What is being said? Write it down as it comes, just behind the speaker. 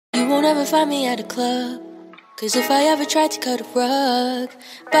won't ever find me at a club, 'cause if I ever tried to cut a rug,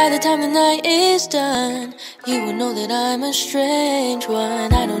 by the time the night is done, you will know that I'm a strange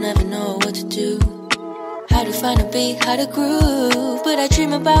one. I don't ever know what to do, how to find a beat, how to groove, but I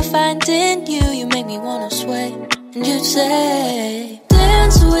dream about finding you. You make me wanna sway, and you'd say,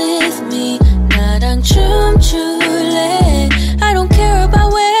 dance with me, 나랑 춤출래. I don't care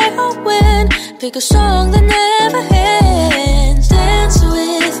about where or when, pick a song that never ends. Dance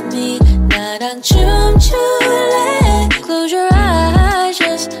with me, 나랑 춤출래. Close your eyes,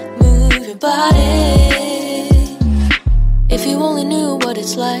 just move your body. If you only knew what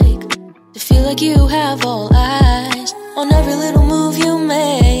it's like to feel like you have all eyes on every little move you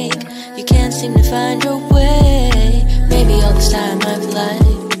make, you can't seem to find your way. Maybe all this time I've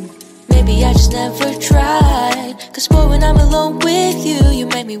lied, maybe I just never tried, 'cause boy, when I'm alone with you, you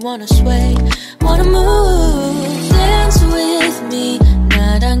make me wanna sway, wanna move. Dance with me,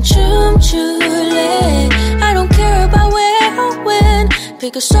 나랑 춤출래. I don't care about where or when,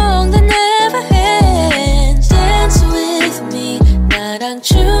 pick a song that never ends. Dance with me, 나랑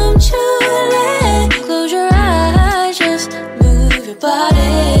춤출래. Close your eyes, just move your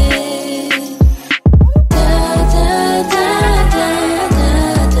body.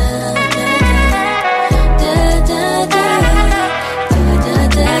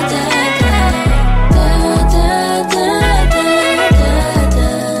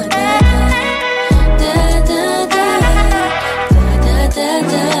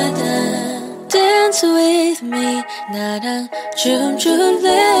 With me, 나랑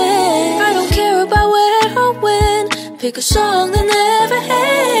춤출래. I don't care about where or when, pick a song that never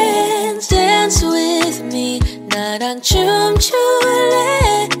ends. Dance with me, 나랑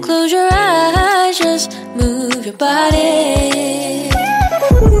춤출래. Close your eyes, just move your body.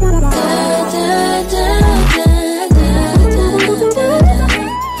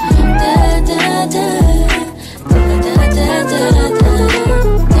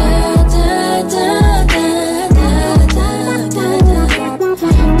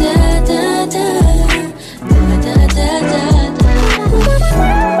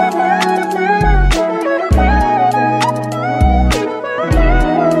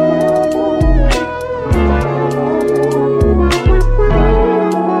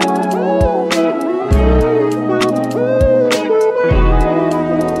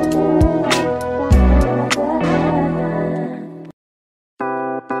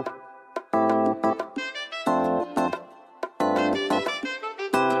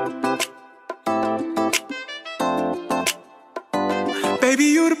 Baby,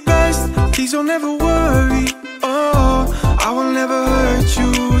 you the best, please don't ever worry. Oh, I will never hurt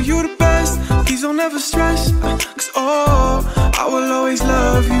you. You the best, please don't ever stress, 'cause oh, I will always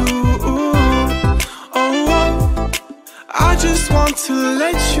love you. Oh, I just want to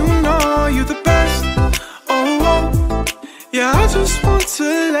let you know you're the best. Oh, yeah, I just want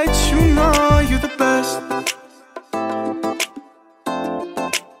to let you know you're the best.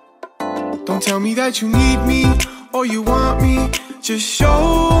 Don't tell me that you need me or you want me, just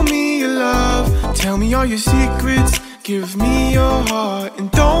show me your love. Tell me all your secrets, give me your heart, and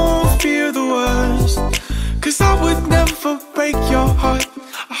don't fear the worst, 'cause I would never break your heart.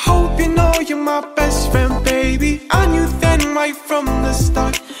 I hope you know you're my best friend, baby. I knew then right from the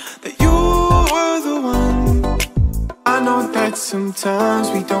start that you were the one. I know that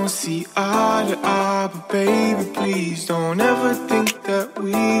sometimes we don't see eye to eye, but baby, please don't ever think that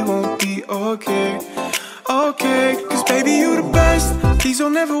we won't be okay. Okay, 'cause baby, you the best, please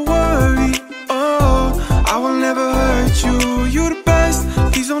don't ever worry. Oh, I will never hurt you. You the best,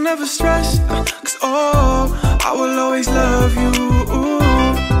 please don't ever stress, 'cause oh, I will always love you.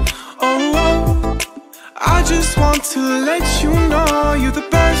 Oh, I just want to let you know you're the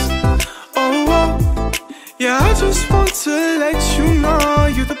best. Oh, yeah, I just want to let you know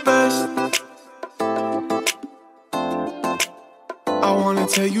you're the best. I wanna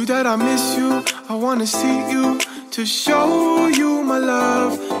tell you that I miss you, I wanna see you, to show you my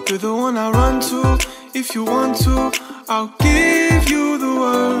love. You're the one I run to, if you want to, I'll give you the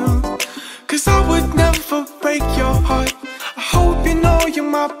world, 'cause I would never break your heart. I hope you know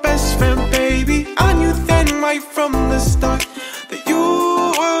you're my best friend, baby. I knew then right from the start that you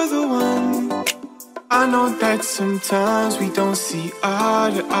were the one. I know that sometimes we don't see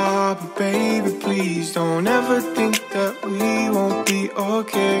eye to eye, but baby, please don't ever think that we won't be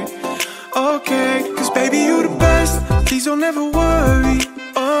okay. Okay, 'cause baby, you the best, please don't ever worry.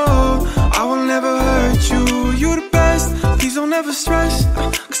 Oh, I will never hurt you. You the best, please don't ever stress,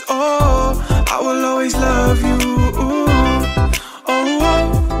 'cause oh, I will always love you. Oh,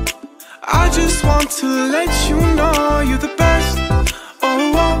 I just want to let you know you're the best.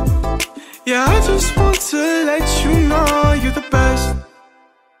 Oh, Yeah, I just want to let you know you're the best.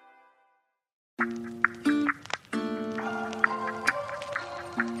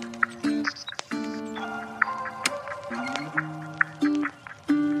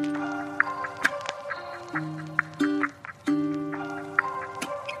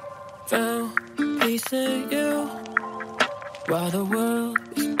 Found peace in you while the world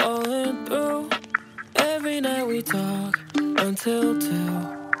is falling through. Every night we talk until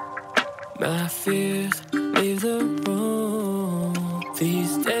 2. My fears leave the room.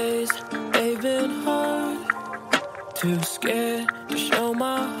 These days they've been hard. Too scared to show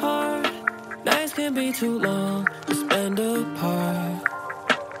my heart. Nights can be too long to spend apart,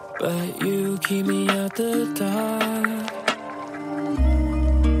 but you keep me out the dark.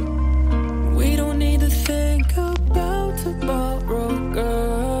 We don't need to think about tomorrow,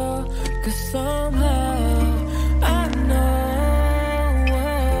 girl, 'cause somehow I know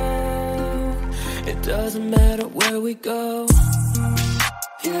it doesn't matter where we go.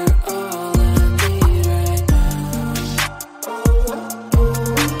 You're all I need right now.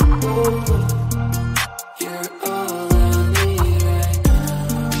 You're all I need right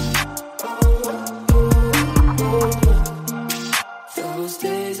now. Those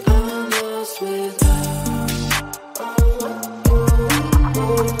days I'm lost without.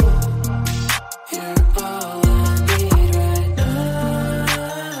 You're all I need right now.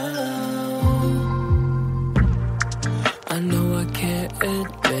 I know I can't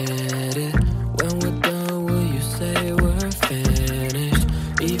admit it. When we're done, will you say we're finished?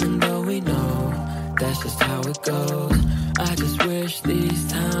 Even though we know that's just how it goes. I just wish these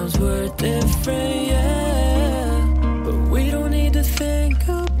times were different, yeah. But we don't need to think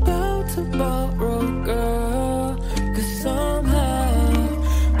about tomorrow, girl, 'cause somehow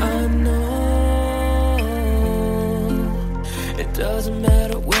I know it doesn't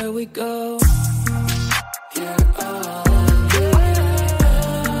matter where we go. You're all I need right now.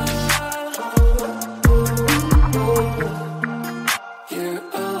 You're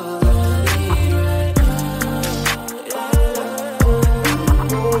all I need right now.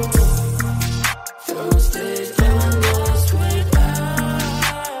 Those days I'm lost without.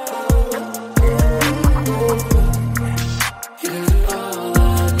 You're all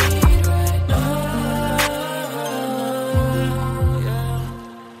I need right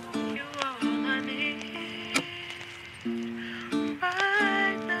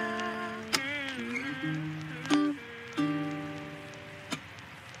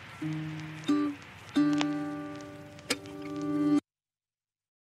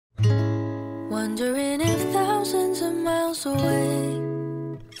Wondering if thousands of miles away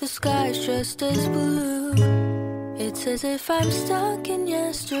the sky's just as blue. It's as if I'm stuck in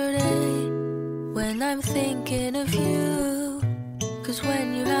yesterday when I'm thinking of you. 'Cause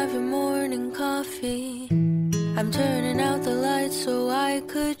when you have your morning coffee, I'm turning out the lights so I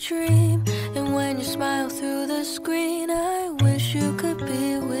could dream. And when you smile through the screen, I wish you could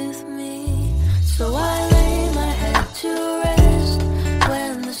be with me. So I lay my head to rest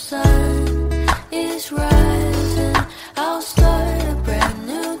when the sun is rising. I'll start a brand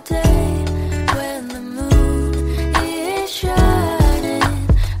new day when the moon is shining.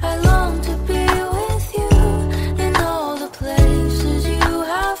 I long to be with you in all the places you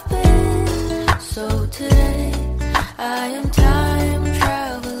have been. So today I am time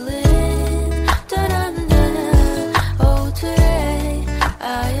traveling. Da-da-da. Oh, today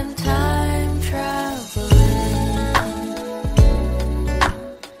I am time traveling.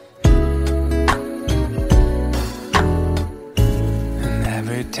 And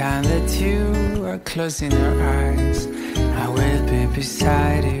every time that you are closing your eyes, I will be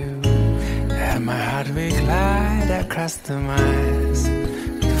beside you. And my heart will glide across the miles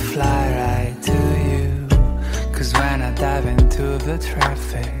to fly right to you. 'Cause when I dive into the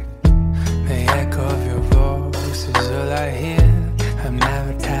traffic, the echo of your voice is all I hear. I'm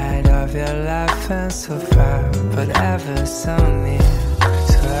never tired of your laughing so far, but ever so near.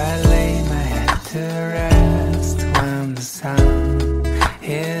 So I lay my head to rest when the sun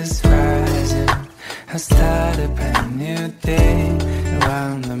is rising. I start a brand new day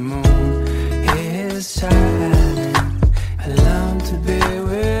when the moon is shining. I long to be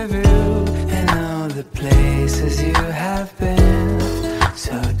with you in all the places you have been.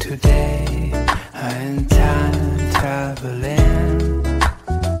 So today I am time traveling.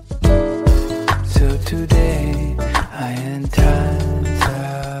 So today I am time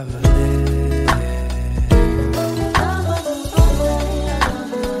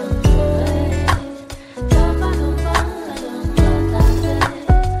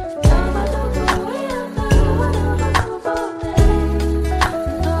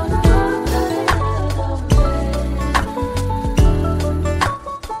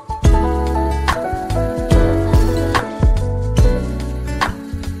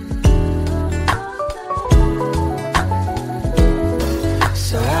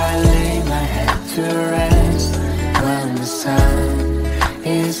to rest. When the sun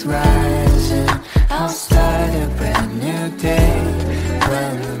is rising, I'll start a brand new day.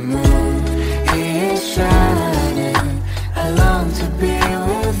 When the moon is shining, I long to be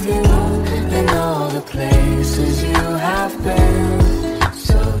with you in all the places you have been.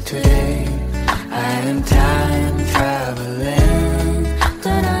 So today I am time traveling.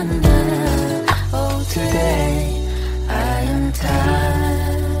 Da-da-da. Oh, today I am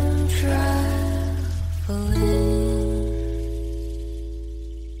time traveling.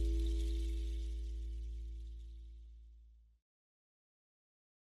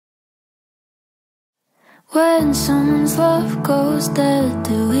 When someone's love goes dead,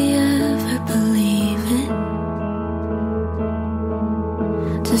 do we ever believe it?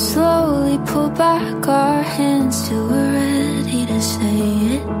 To slowly pull back our hands till we're ready to say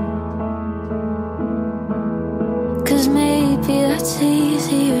it. 'Cause maybe that's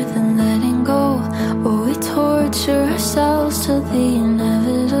easier than letting go. Or we torture ourselves till the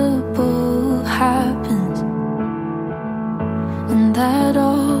inevitable happens. And that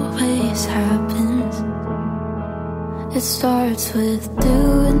always happens. It starts with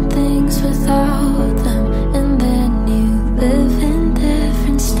doing things without them, and then you live in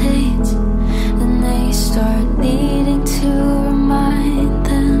different states, and they start needing to remind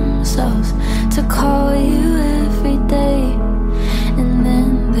themselves to call you every day. And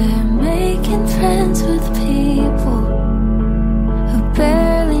then they're making friends with people who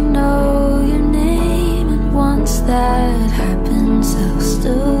barely know your name, and once that happens, they'll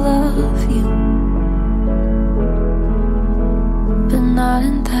still love you. Not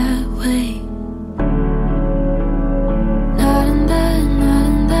in that way. Not in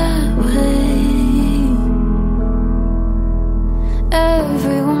that way.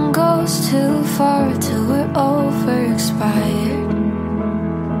 Everyone goes too far till we're overexpired,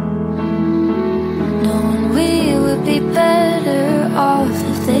 knowing we would be better off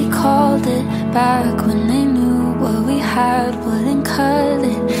if they called it back when they knew what we had wouldn't cut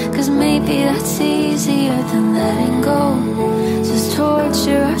it. 'Cause maybe that's easier than letting go. Just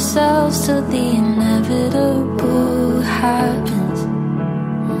torture ourselves till the inevitable happens.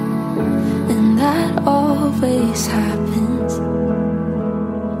 And that always happens.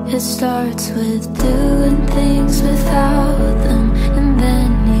 It starts with doing things without them, and then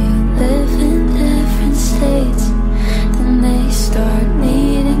you live in different states. Then they start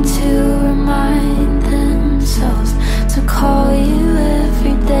needing to remind themselves to call you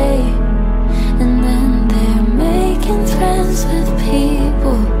every day. And then they're making friends with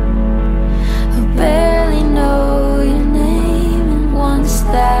people who barely know your name, and once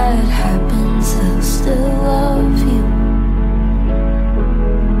that happens, they'll still love you.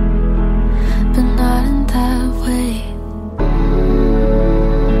 But not in that way.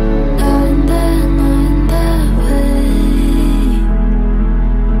 Not in that way.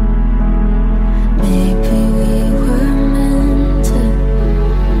 Maybe we were meant to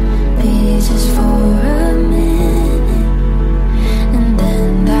be just for a minute, and then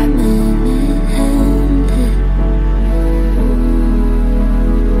that minute ended.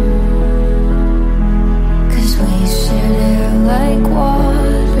 'Cause we shared air like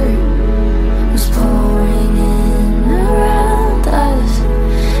water was pouring in around us,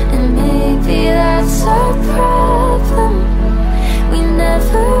 and maybe that's our problem. We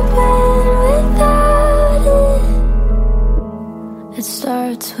never went without it. It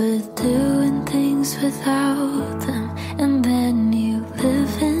starts with doing things without them, and then you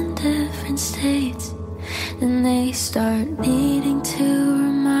live in different states. And they start needing to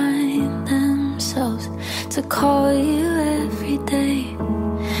remind themselves to call you every day.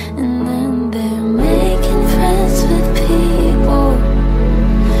 And then they're making friends with people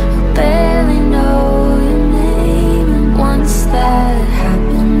who barely know your name, and once that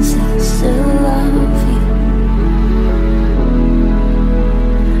happens, they'll still love you.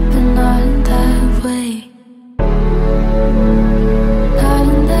 But not in that way. Not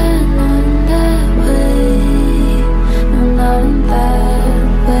in that way. No, not in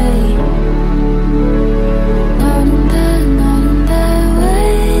that way. Not in that way.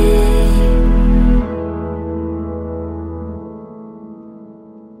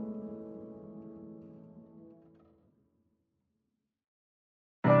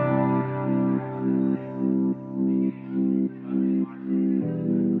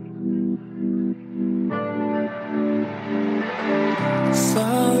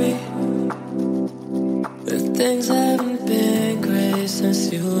 Sorry that things haven't been great since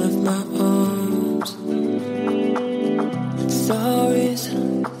you left my arms. Stories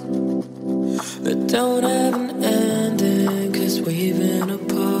that don't have an ending, 'cause we've been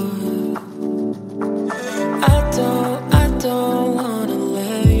apart.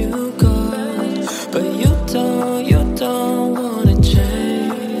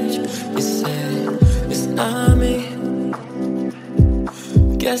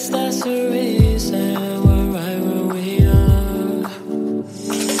 Guess that's the reason we're right where we are.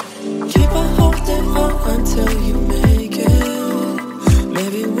 Keep on holding on until you make it.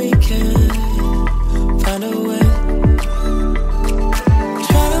 Maybe we can find a way.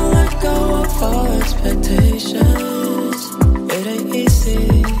 Try to let go of all expectations. It ain't easy.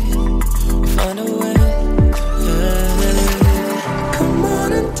 Find a way. Come on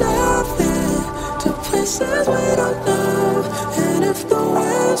and dive in to places we don't know. And if the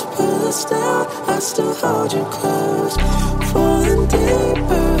waves pull us down, I still hold you close. Falling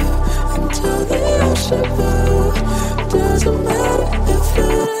deeper until the ocean blue. Doesn't matter if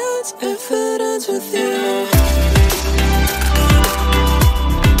it ends with you.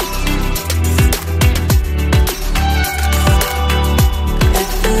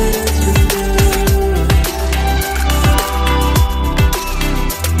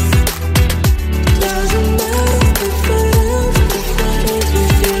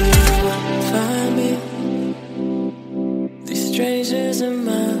 Strangers in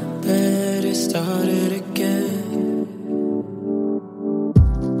my bed, it started again.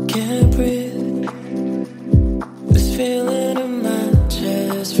 Can't breathe. This feeling in my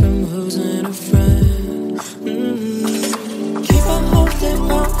chest from losing a friend. Keep on holding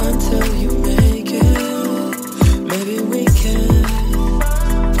on until you make it. Maybe we can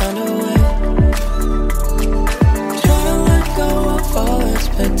find a way. Try to let go of all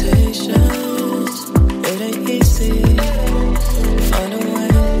expectations. It ain't easy. Find a way,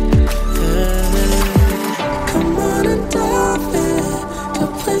 Come on and dive in to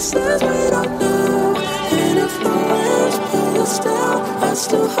places we don't know. And if the waves pull us down, I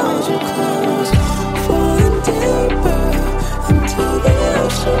still hold you close. Falling deeper until the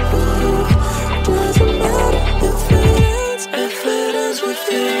ocean blue. Doesn't matter if it ends with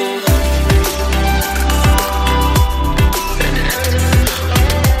you.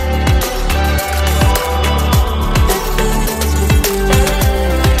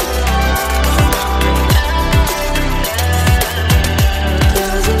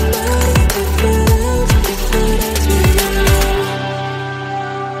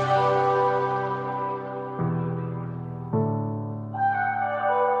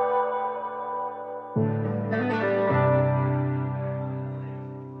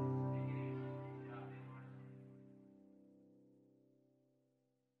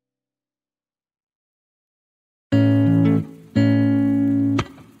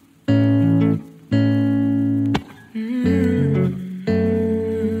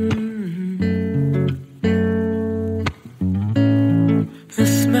 The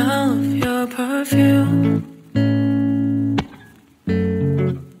smell of your perfume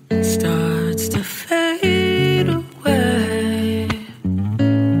starts to fade away,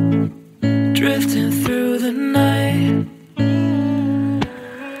 drifting through the night,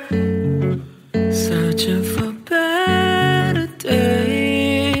 searching for better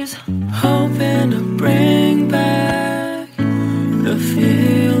days, hoping to bring back the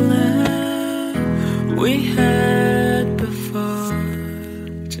feeling we had before.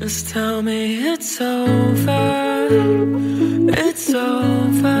 Just tell me it's over, it's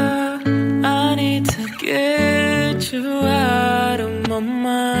over. I need to get you out of my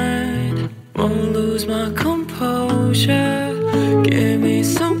mind. Won't lose my composure. Give me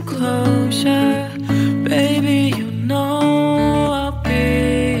some closure. Baby, you know I'll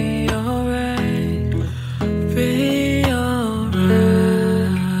be alright. Be alright.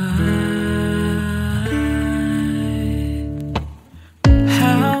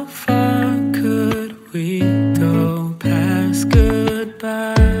 How far could we go past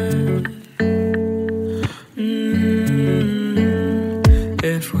goodbye?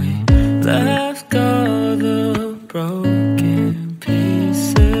 If we left all the broken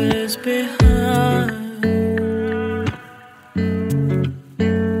pieces behind.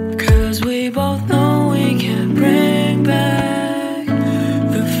 'Cause we both know we can't bring back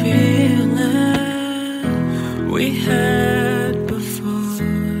the feeling we had before.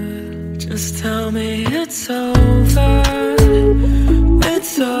 Just tell me it's over,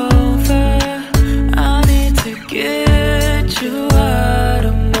 it's over. I need to get you out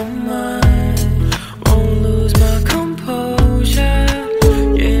of my mind. Won't lose my composure.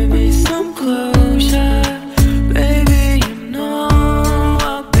 Give me some closure. Baby, you know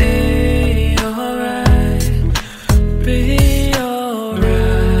I'll be alright. Be alright.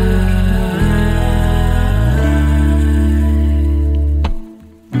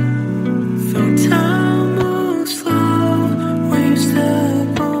 Though time moves slow,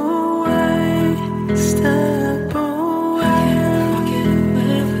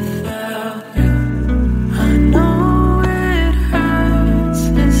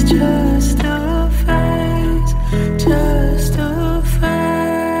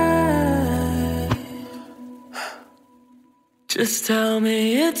 Just tell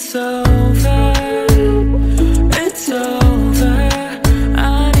me it's over. It's over.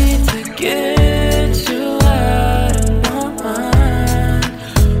 I need to get you out of my mind.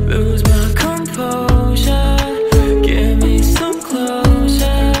 Lose my composure. Give me some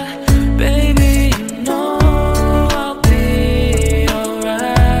closure. Baby, you know I'll be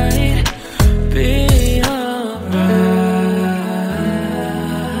alright. Be alright.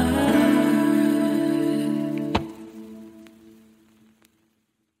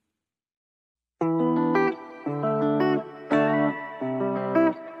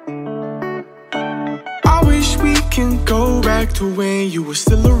 I wish we can go back to when you were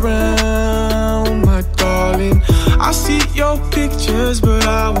still around, my darling. I see your pictures, but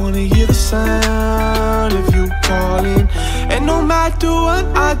I wanna hear the sound of you calling. And no matter what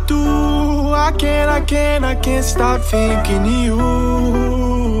I do, I can't stop thinking of you.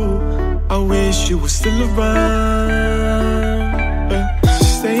 I wish you were still around.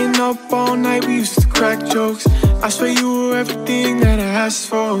 Staying up all night, we used to crack jokes. I swear you were everything that I asked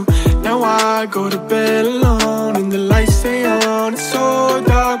for. Now I go to bed alone and the lights stay on. It's so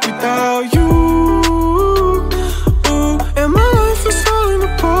dark without you. Ooh, and my life is falling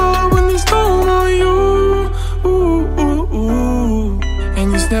apart when there's no more you. Ooh, ooh, ooh.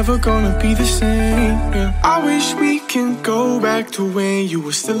 And it's never gonna be the same, yeah. I wish we can go back to when you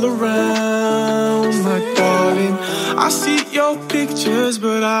were still around, my darling. I see your pictures,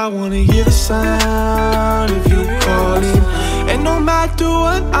 but I wanna hear the sound of you calling. And no matter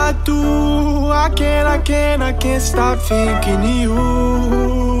what I do, I can't stop thinking of you.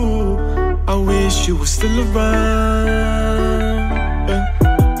 I wish you were still around,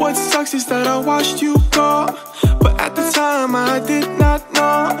 yeah. What sucks is that I watched you go, but at the time I did not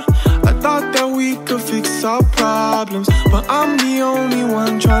know. I thought that we could fix our problems, but I'm the only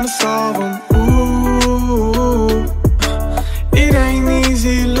one trying to solve them. Ooh, it ain't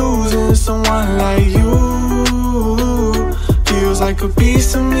easy losing someone like you. Feels like a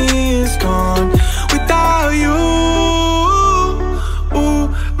piece of me is gone without you. Ooh,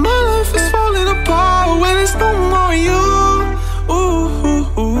 my life is falling apart when it's no more you.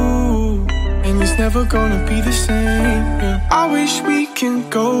 Ooh, and it's never gonna be the same, yeah. I wish we can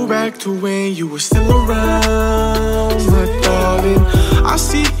go back to when you were still around, my darling. I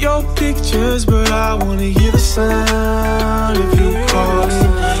see your pictures, but I wanna hear the sound of you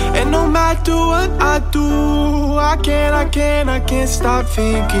calling. And no matter what I do, I can't stop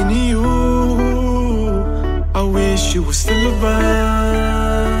thinking of you. I wish you were still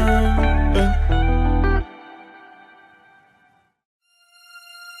around, yeah.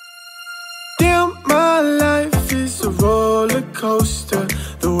 Damn, my life is a roller coaster.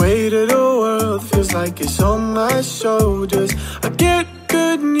 The weight of the world feels like it's on my shoulders. I get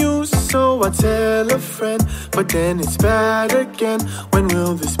good news, so I tell a friend, but then it's bad again. When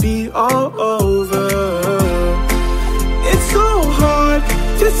will this be all over? It's so hard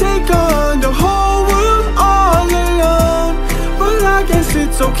to take on the whole world all alone, but I guess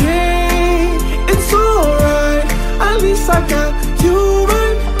it's okay. It's alright, at least I got you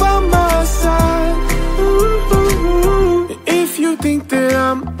right by my side. Ooh. If you think that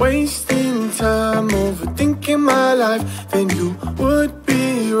I'm wasting time overthinking my life, then you would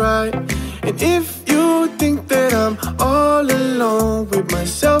be right. And if you think that I'm all alone with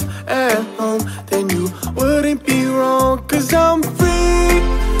myself at home, then you wouldn't be wrong. 'Cause I'm free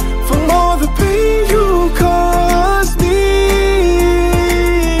from all the pain you caused me,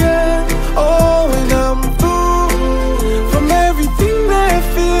 yeah. Oh, and I'm through from everything that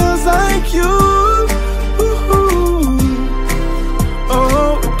feels like you.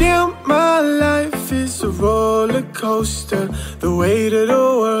 Oh, damn, my life is a roller coaster. The weight of the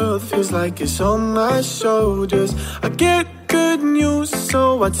world feels like it's on my shoulders. I get good news, so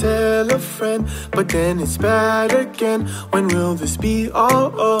I tell a friend, but then it's bad again. When will this be all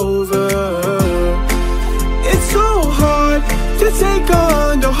over? It's so hard to take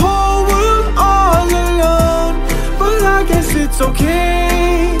on the whole world all alone, but I guess it's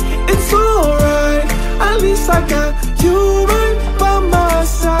okay. It's alright, at least I got you right by my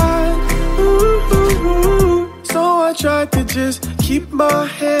side. Ooh. So I try to just keep my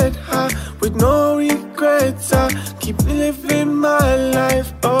head high with no regrets. I keep living my life,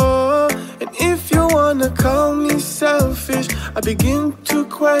 oh. And if you wanna call me selfish, I begin to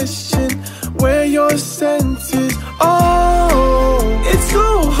question where your sense is. Oh, it's so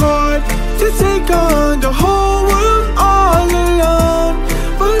hard to take on the whole world all alone,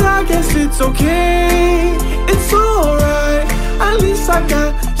 but I guess it's okay. It's alright, at least I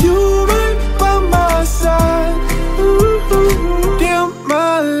got you right by my side. Ooh, damn,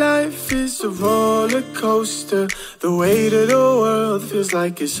 my life is a roller coaster. The weight of the world feels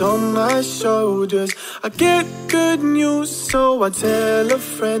like it's on my shoulders. I get good news, so I tell a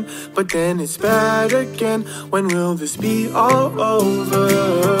friend, but then it's bad again. When will this be all over?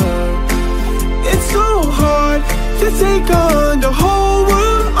 It's so hard to take on the whole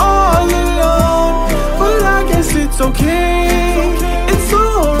world all alone, but I guess it's okay, it's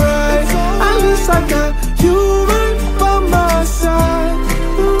alright. At least I got you right by my side.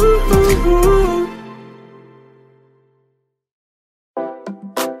 Ooh.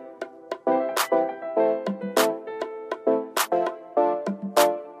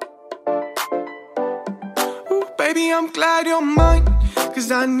 Baby, I'm glad you're mine,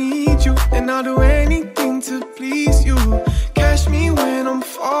 'cause I need you, and I'll do anything to please you. Catch me when I'm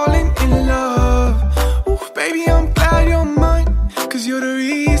falling in love. Ooh, baby, I'm glad you're mine, 'cause you're the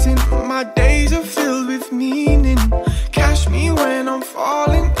reason my days are filled with meaning. Catch me when I'm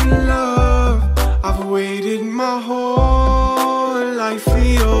falling in love. I've waited my whole life for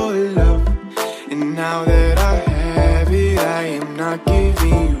your love, and now that I have it, I am not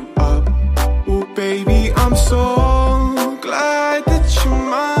giving you up. Ooh, baby, I'm so glad that you're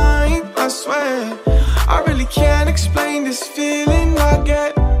mine, I swear. I really can't explain this feeling I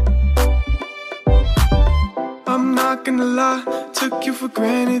get. I'm not gonna lie, took you for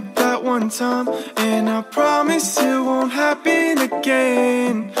granted that one time, and I promise it won't happen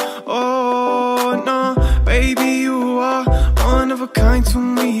again. Oh no, baby, you are one of a kind to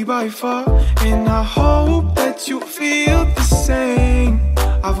me by far, and I hope that you feel the same.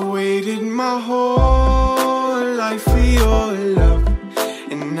 I've waited my whole life for your love,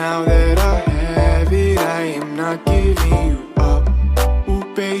 and now that I have it, I am not giving you up. Ooh,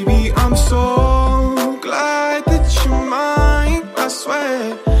 baby, I'm so glad that you're mine, I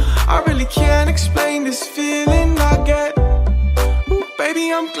swear. I really can't explain this feeling I get. Ooh,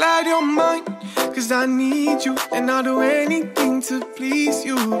 baby, I'm glad you're mine, 'cause I need you, and I'll do anything to please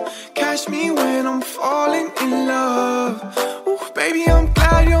you. Catch me when I'm falling in love. Ooh, baby, I'm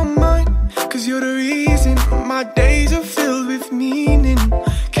glad you're mine, 'cause you're the reason my days are filled with meaning.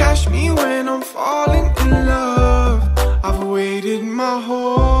 Catch me when I'm falling in love. I've waited my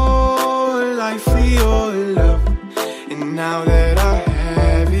whole life for your love, and now that I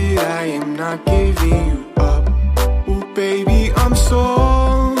have it, I am not giving you up. Ooh, baby, I'm so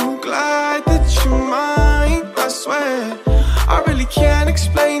glad that you're mine, I swear. I really can't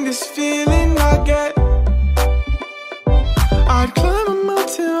explain this feeling I get. I'd climb a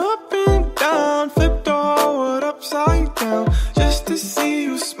mountain up and down, flip the whole world upside down, just to see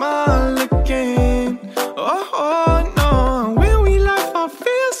you smile again. Oh no, when we laugh I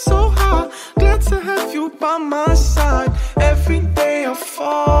feel so high. Glad to have you by my side. Every day I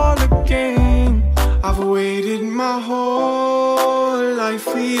fall again. I've waited my whole life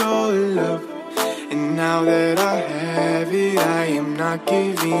for your love, and now that I have it, I am not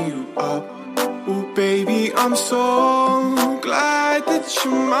giving you up. Ooh, baby, I'm so glad that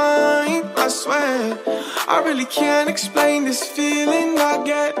you're mine, I swear. I really can't explain this feeling I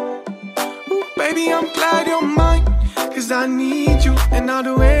get. Ooh, baby, I'm glad you're mine, 'cause I need you, and I'll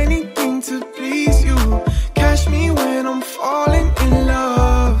do anything to please you. Catch me when I'm falling in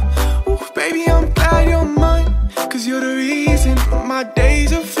love. Ooh, baby, I'm glad you're mine, 'cause you're the reason my days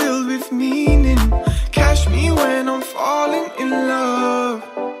are filled with meaning. Catch me when I'm falling in love.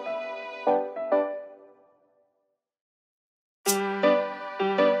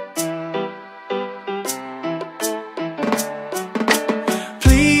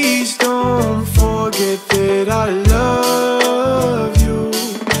 Please don't forget that I love you,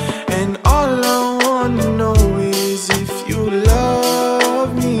 and all I wanna know is if you love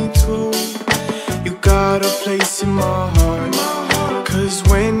me too. You got a place in my heart, 'cause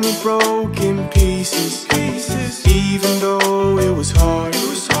when you broke in pieces, even though it was hard,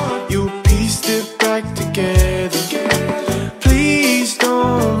 you pieced it back together. Please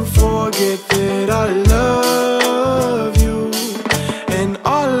don't forget that I love you, and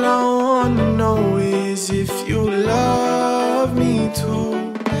all I wanna know is if you love me too.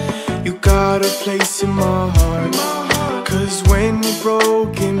 You got a place in my heart, 'cause when you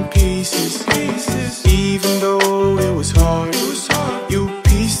broke in pieces, even though it was hard, you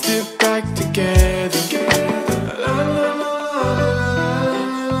pieced it back together.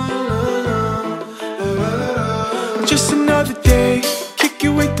 Just another day, kick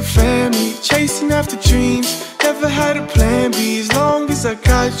it with the family, chasing after dreams. Never had a plan B, as long as I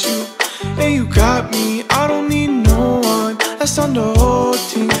got you and you got me. I don't need no one, that's on the whole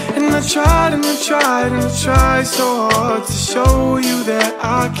team. And I tried and I tried and I tried so hard to show you that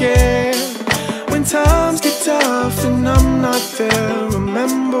I care. When times get tough and I'm not there,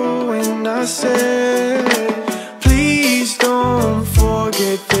 remember when I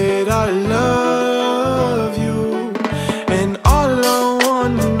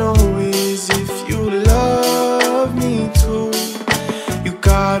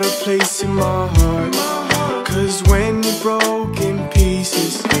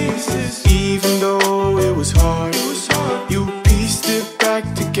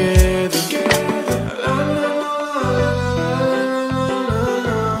together.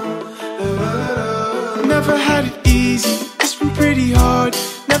 Never had it easy, it's been pretty hard.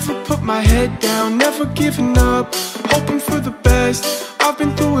 Never put my head down, never giving up, hoping for the best. I've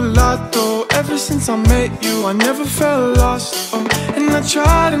been through a lot though, ever since I met you I never felt lost. Oh, and I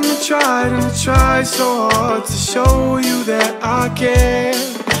tried and I tried and I tried so hard to show you that I care.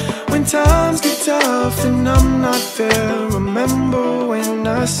 When times get tough and I'm not there, remember when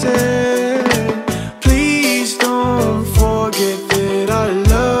I said, please don't forget that I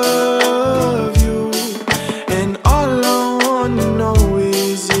love you. And all I wanna know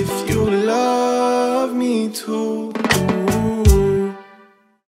is if you love me too.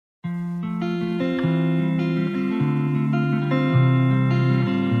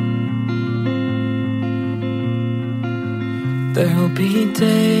 There'll be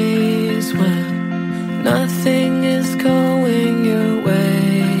days when nothing is going your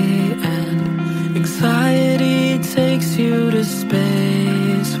way, and anxiety takes you to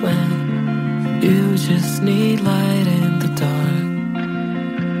space when you just need light in the dark.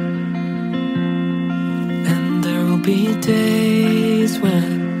 And there'll be days when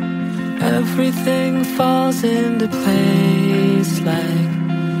everything falls into place, like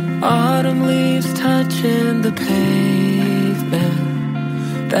autumn leaves touching the pavement.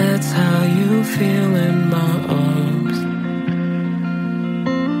 That's how you feel in my arms.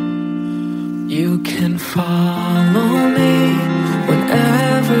 You can follow me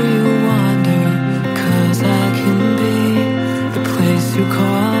whenever you wander, 'cause I can be the place you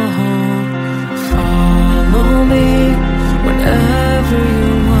call home. Follow me whenever you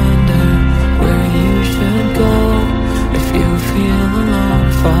wonder where you should go. If you feel alone,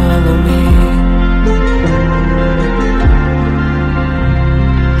 follow me.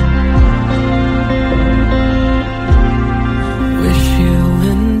 Wish you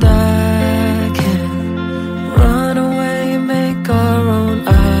and I can run away and make our own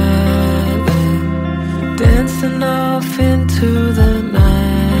island, dancing off into the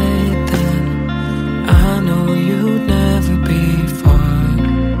night. Then I know you'd never be far.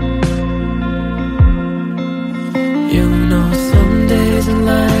 You know some days in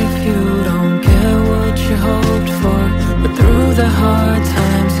life you don't get what you hoped for, but through the hard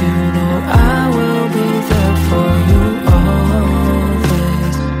times you know I will be there for you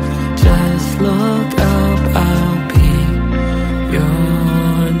always. Just look up, I'll be your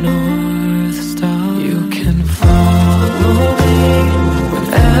North Star. You can follow me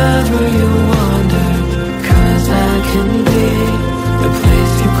whenever you wander, 'cause I can be the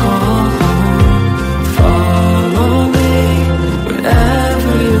place you call home. Follow me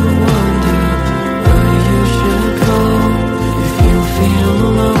whenever you wonder where you should go. If you feel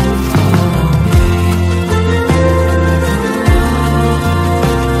alone, follow me.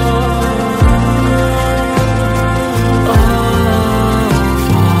 Oh,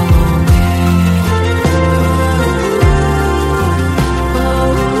 follow me.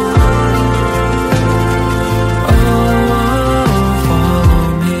 Oh, follow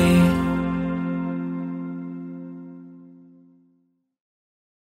me.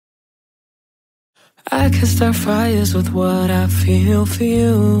 I can start fires with what I feel for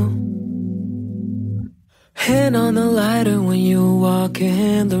you. Hand on the lighter when you walk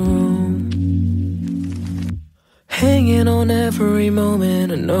in the room. Hanging on every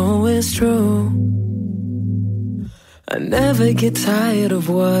moment, I know it's true. I never get tired of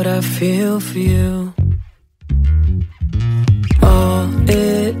what I feel for you. All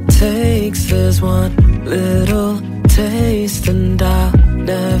it takes is one little taste and I'll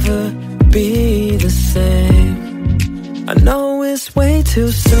never be the same. I know it's way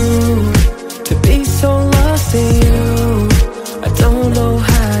too soon to be so lost in you. I don't know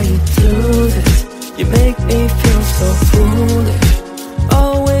how you do this. You make me feel so foolish.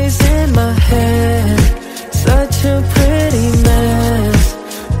 Always in my head, such a pretty mess.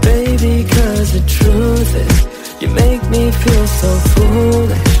 Baby, 'cause the truth is, you make me feel so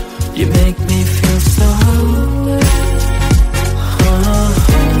foolish. You make me feel so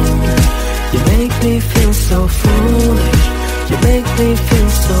you make me feel so foolish. You make me feel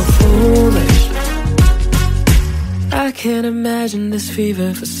so foolish. I can't imagine this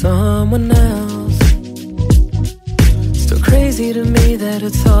fever for someone else. Still crazy to me that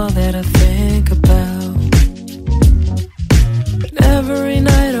it's all that I think about. And every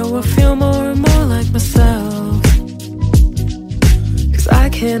night I will feel more and more like myself, 'cause I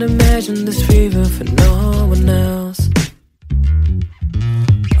can't imagine this fever for no one else.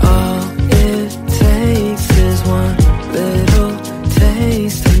 All it takes is one little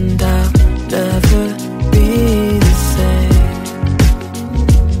taste and I'll never be the same.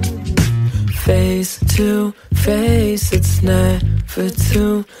 face to face, it's never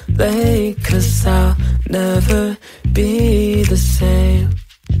too late, 'cause I'll never be the same.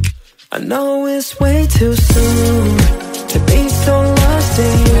 I know it's way too soon to be so lost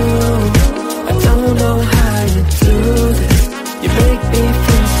in you. I don't know how you do this. You make me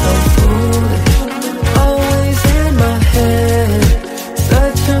feel so foolish. Always in my head,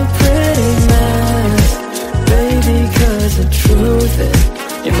 such a pretty mess. Baby, 'cause the truth is,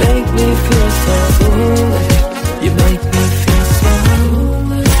 you make me feel so foolish. You make me feel so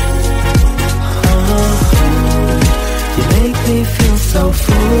foolish. You make me feel so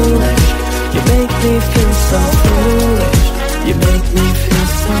foolish. You make me feel so foolish. You make me feel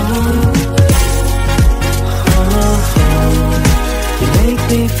so You make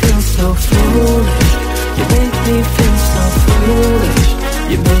me feel so foolish. You make me feel so foolish.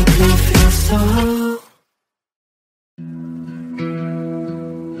 You make me feel so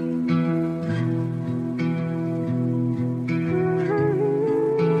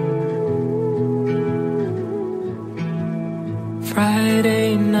Friday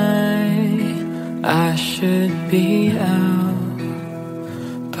night, I should be out,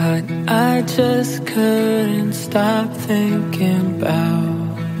 but I just couldn't stop thinking about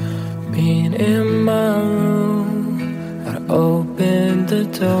being in my room. I'd open the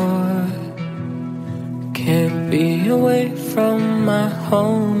door, can't be away from my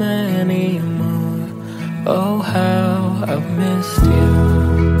home anymore. Oh, how I've missed you.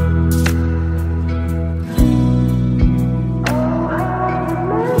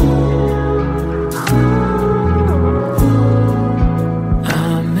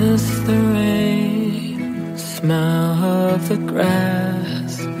 Smell of the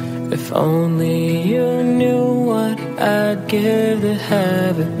grass. If only you knew what I'd give to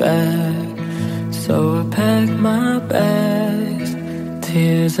have it back. So I packed my bags,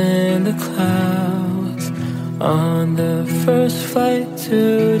 tears in the clouds, on the first flight to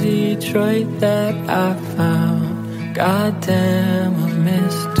Detroit that I found. Goddamn, I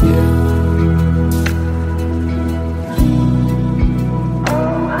missed you.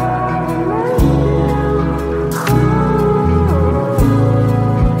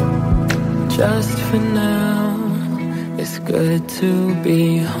 Just for now, it's good to be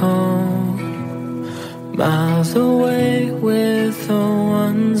home, miles away with the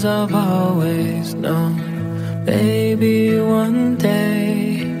ones I've always known. Maybe one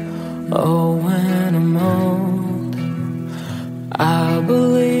day, oh, when I'm old, I'll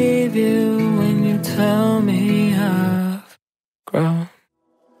believe you when you tell me I've grown.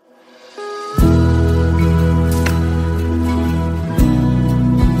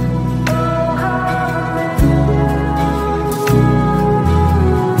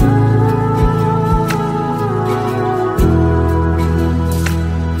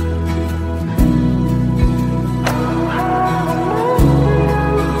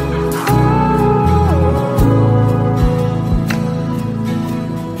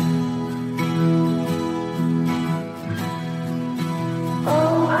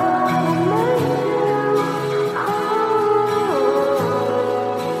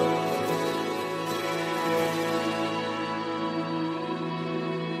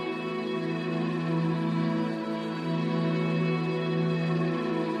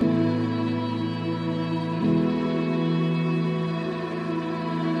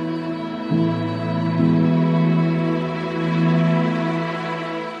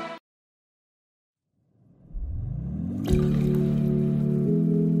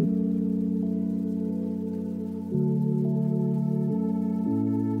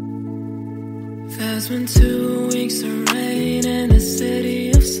 There's been 2 weeks of rain in the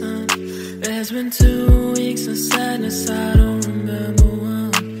city of sun. There's been 2 weeks of sadness, I don't remember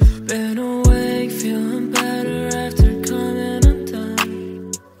one. Been awake, feeling better after coming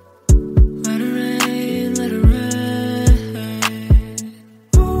undone. Let it rain, let it rain.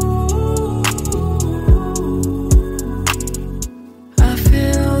 I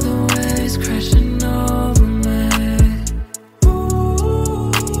feel the waves crashing over me.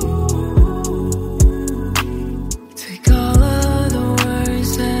 Take all of the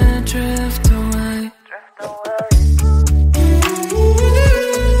worries and drift away.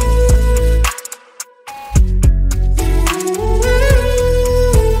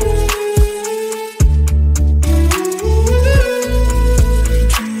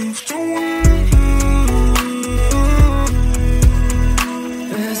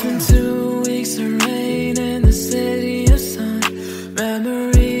 There's been 2 weeks of rain in the city of sun.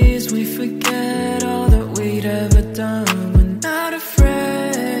 Memories we forget all that we'd ever done. We're not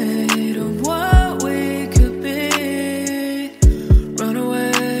afraid of what we could be.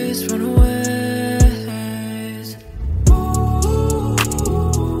 Runaways, run away.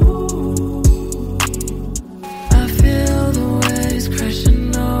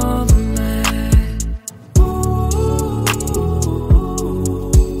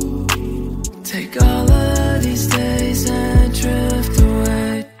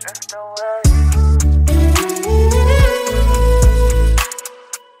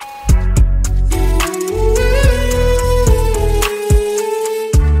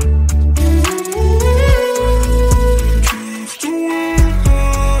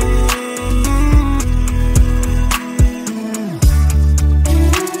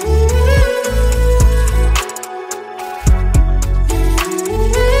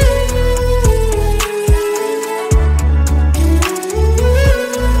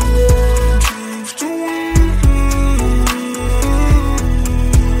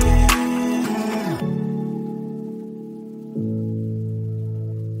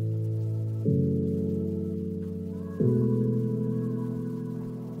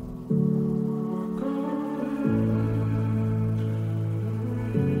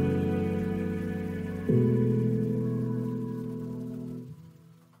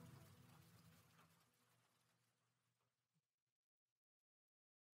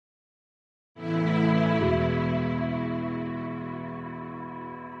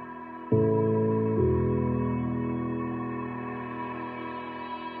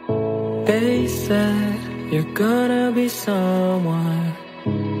 They said you're gonna be someone,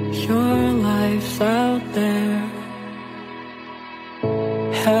 your life's out there.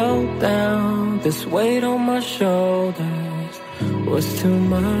 Held down, this weight on my shoulders was too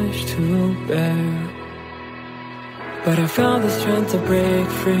much to bear. But I found the strength to break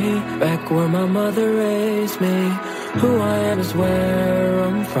free, back where my mother raised me. Who I am is where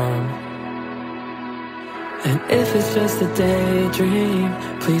I'm from. And if it's just a daydream,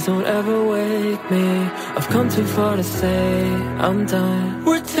 please don't ever wake me. I've come too far to say I'm done.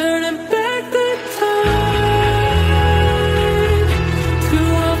 We're turning back the time to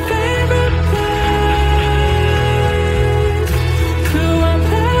our favorite place, to our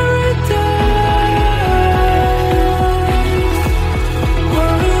paradise.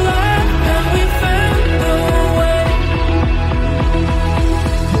 We're alive and we found the way.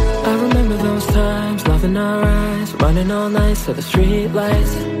 I remember those times, love in our eyes, running all night so the street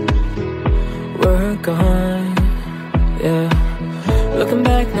lights were gone, yeah. Looking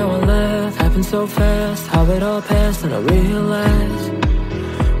back now I laugh, happened so fast, how it all passed and I realized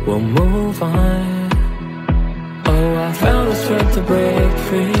we'll move on. Oh, I found the strength to break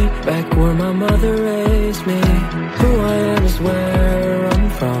free, back where my mother raised me. Who I am is where I'm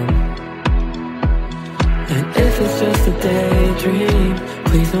from. And if it's just a daydream,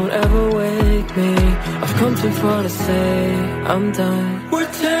 please don't ever wake me. I've come too far to say I'm done.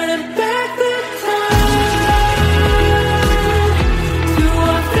 We're turning back the time to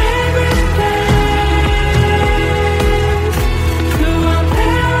our favorite place, to our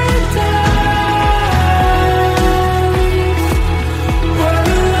paradise. We're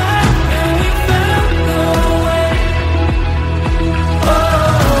alive and we found the way. Oh,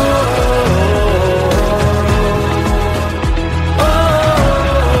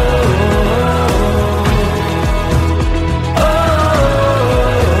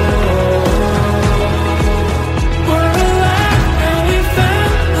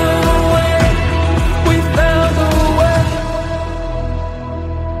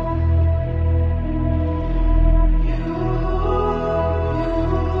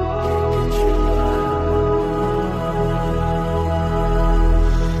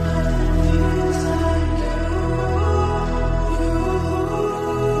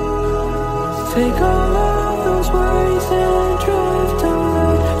 take all of those worries and drift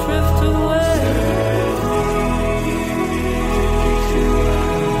away, drift away.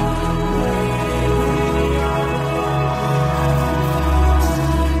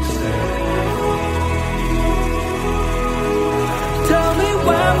 Tell me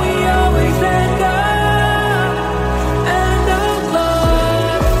why we always end up lost.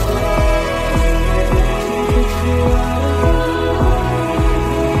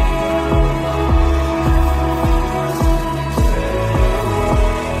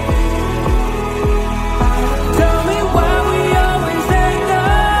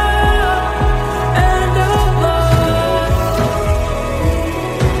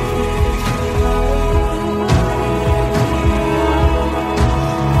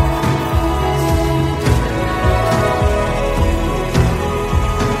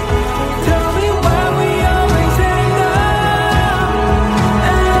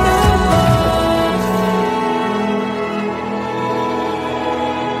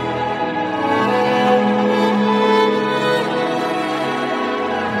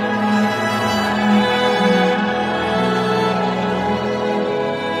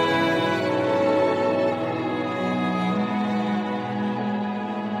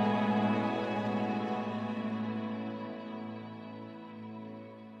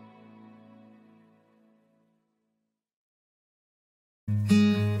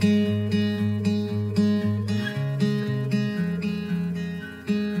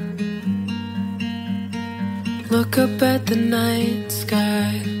 Look up at the night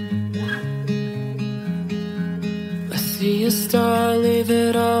sky. I see a star, leave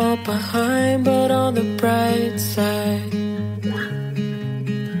it all behind, but on the bright side,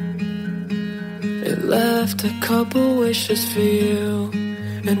 it left a couple wishes for you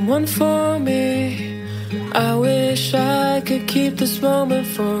and one for me. I wish I could keep this moment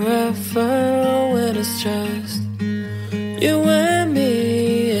forever, when it's just you and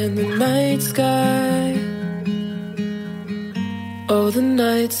me in the night sky. Oh, the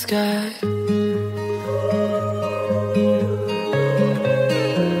night sky.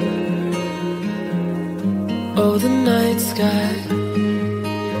 Oh, the night sky.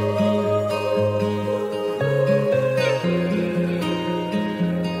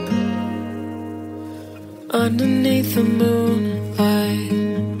 Underneath the moonlight,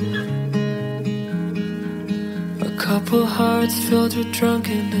 a couple Simple hearts filled with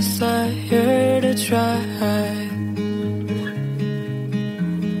drunken desire to try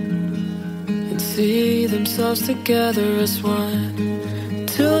and see themselves together as one,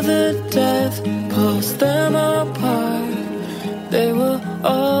 till the death pulls them apart. They will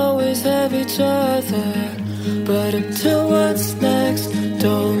always have each other, but until what's next,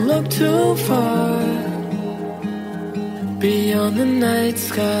 don't look too far beyond the night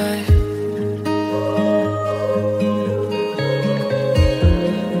sky.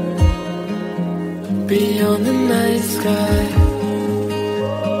 Beyond the night sky.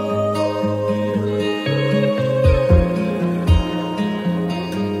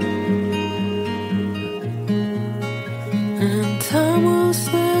 And time will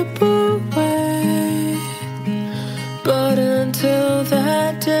slip away, but until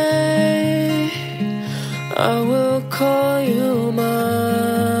that day, I will call you mine.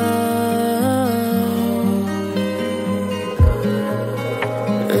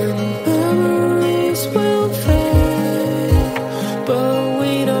 And memories will fade, but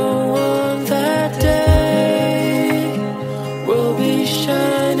we don't want that day. We'll be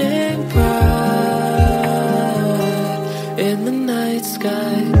shining bright in the night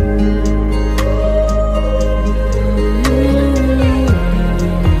sky.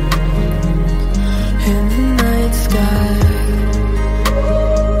 In the night sky. In the night sky.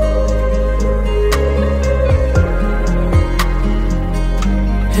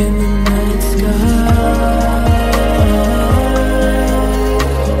 In the night sky.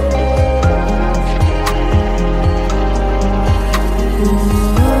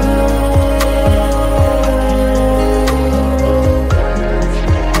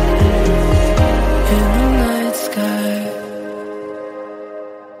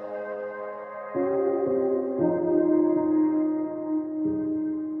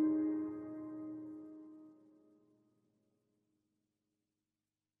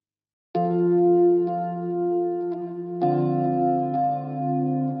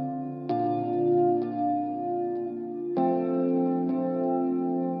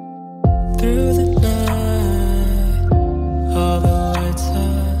 Through the night, all the lights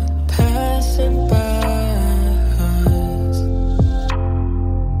are passing by us.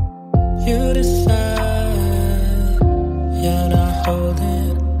 You decide you're not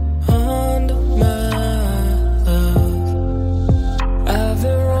holding on to my love. I've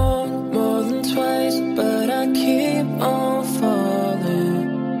been wrong more than twice, but I keep on falling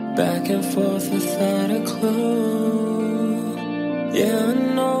back and forth without a clue. Yeah, I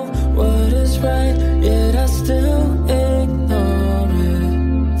know what is right, yet I still ignore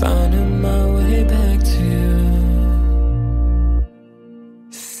it, finding my way back to you.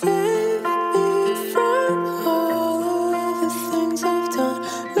 Save me from all of the things I've done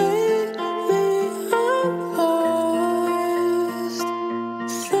lately. I'm lost.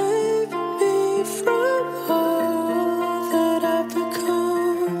 Save me from all that I've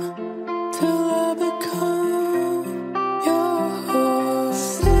become, till I become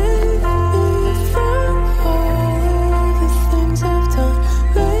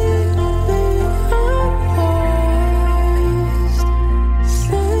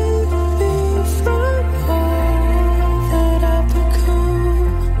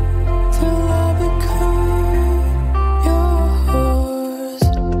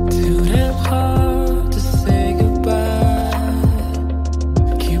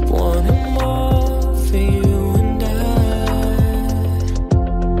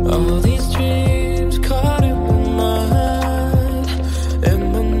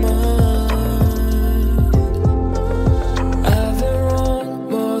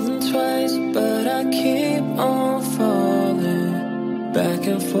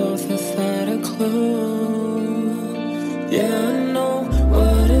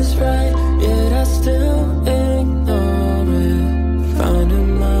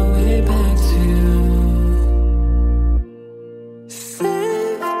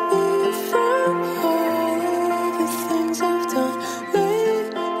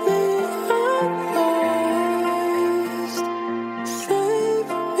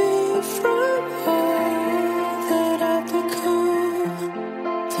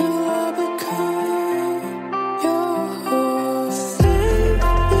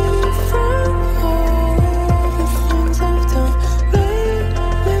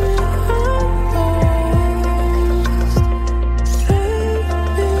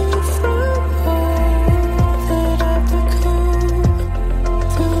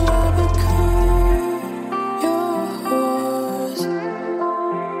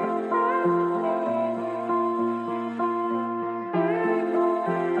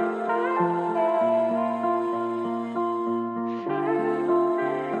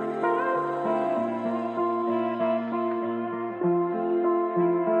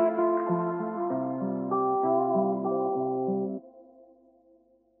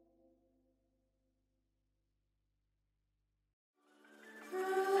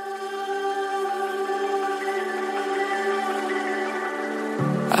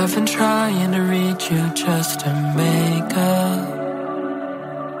I've been trying to reach you just to make up.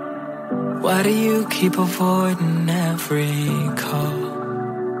 Why do you keep avoiding every call?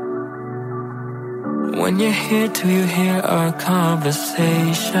 When you're here, do you hear our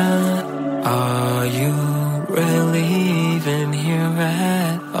conversation? Are you really even here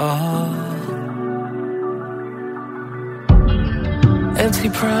at all? Empty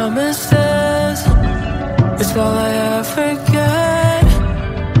promises, it's all I ever get.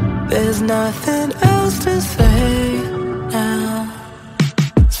 There's nothing else to say now.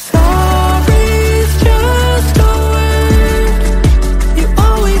 Sorry's just a word you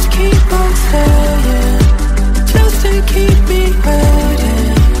always keep on saying, just to keep me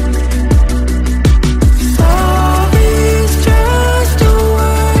waiting. Sorry's just a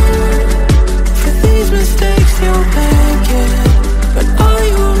word for these mistakes you're making. But are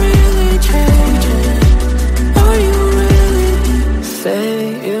you really changing? Are you really? Say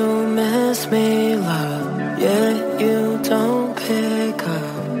you miss me, love, yet you don't pick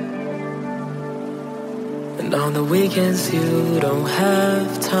up. And on the weekends you don't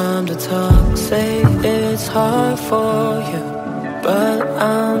have time to talk. Say it's hard for you, but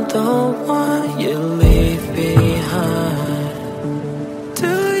I'm the one you leave behind.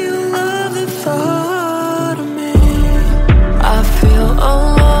 Do you love the thought of me? I feel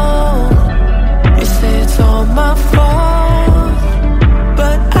alone. You say it's all my fault,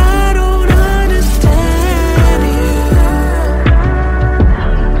 but I don't understand you.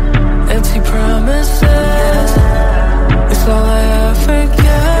 Empty promises, it's all I ever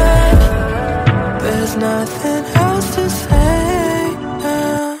get. There's nothing else to say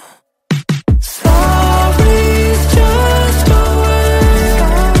now. Sorry's just a word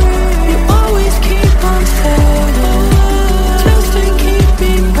you always keep on saying, just to keep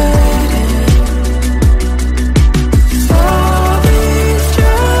me waiting. Sorry's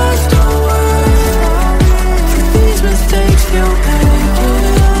just a word for these mistakes you're making.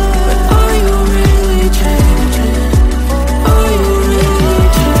 But are you really changing? Are you really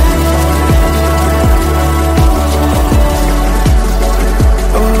changing?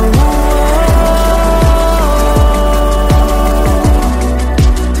 Oh,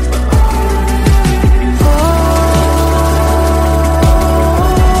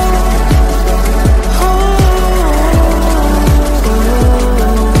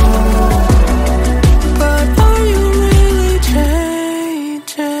 but are you really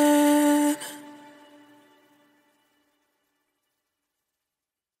changing?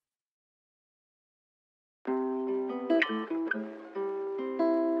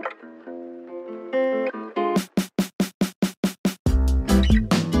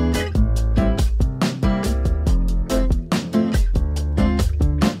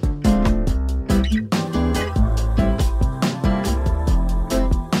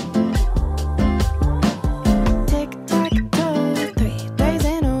 Tic-tac-toe, 3 days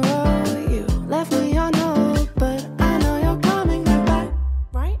in a row. You left me on hold, but I know you're coming right back,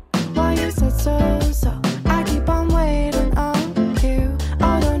 right? Why you said so, I keep on waiting on you.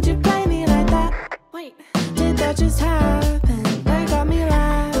 Oh, don't you play me like that. Wait, did that just happen? They got me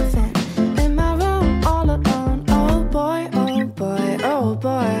laughing in my room all alone. Oh boy, oh boy, oh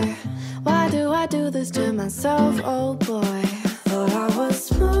boy. Why do I do this to myself? Oh boy. Thought I was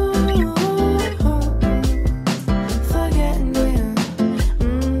smooth, forgetting you,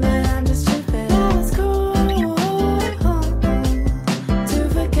 but I'm just stupid. Now it's cool to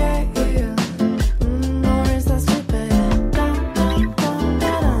forget you, or is that stupid? Dum dum dum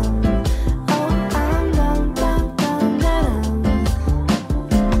da dum. Oh, I'm dum dum dum da dum.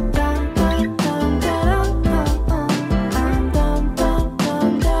 Dum dum dum da dum dum. I'm dum dum dum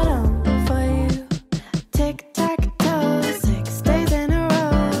da dum for you. Tic tac toe, 6 days in a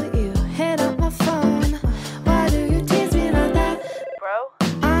row. You hit up my phone. Why do you tease me like that, bro?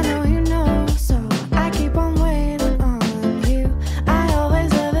 I know you know, so I keep on waiting on you. I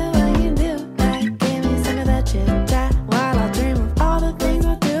always love it when you do that. Give me some of that chit chat while I dream of all the things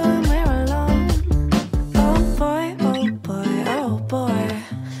we'll do when we're alone. Oh boy, oh boy, oh boy.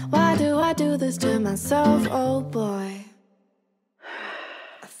 Why do I do this to myself? Oh boy.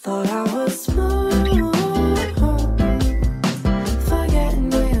 I thought I was smooth,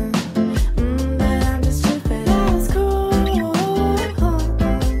 forgetting you, but I'm just stupid. Now it's cool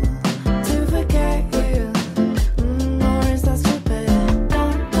to forget you, or is that stupid?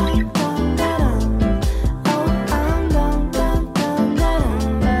 Dum dum dum da dum. Oh, I'm dum dum dum da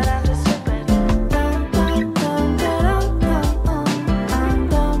dum, but I'm just stupid. Dum dum dum da dum dum. I'm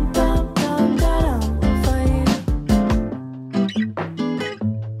dum dum dum da dum for you.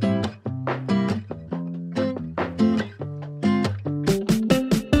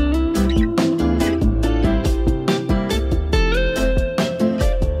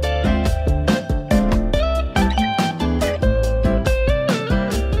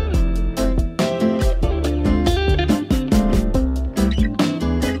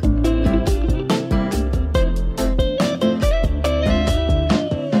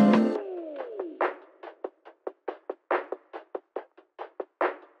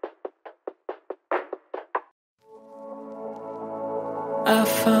 I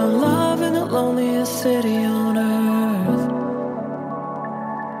found love in the loneliest city on earth,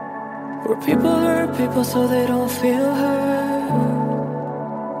 where people hurt people so they don't feel hurt.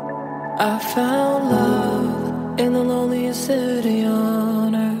 I found love in the loneliest city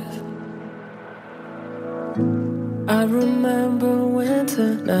on earth. I remember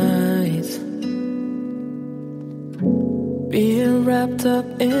winter nights, being wrapped up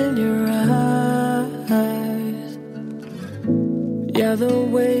in your eyes. Yeah, the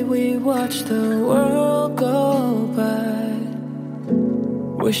way we watched the world go by.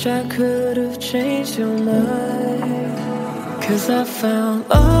 Wish I could have changed your mind. 'Cause I found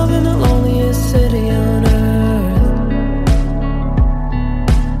love in the loneliest city on earth,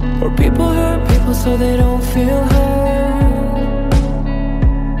 where people hurt people so they don't feel hurt.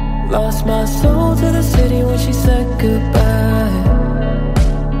 Lost my soul to the city when she said goodbye.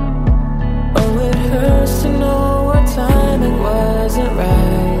 Oh, it hurts to know our timing wasn't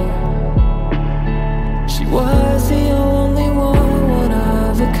right. She was the only one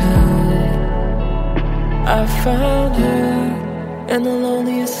of a kind. I found her in the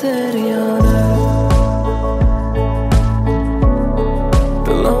loneliest city on earth,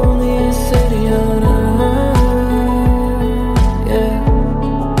 the loneliest city on earth, yeah.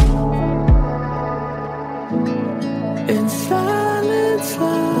 In silence,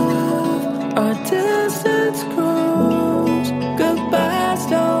 love, our distance grows. Goodbyes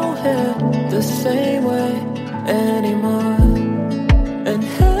don't hit the same way anymore. And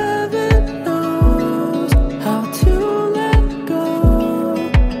heaven knows how to let go.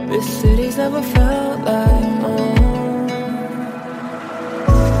 This city's never felt like home.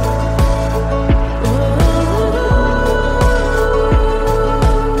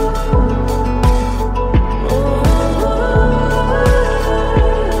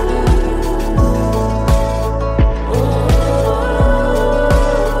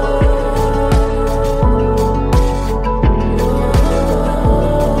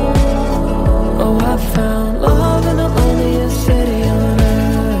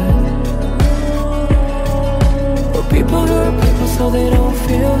 So they don't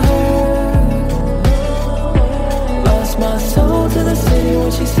feel hurt. Lost my soul to the city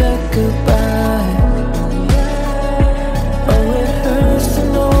when she said goodbye. Oh, it hurts to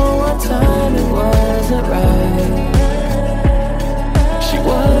know what time it wasn't right. She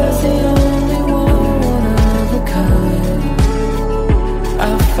was the only one of a kind.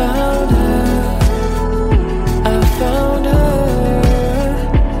 I found her, I found her,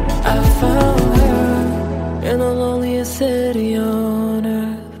 I found her in the loneliest city on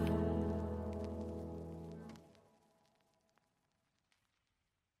earth.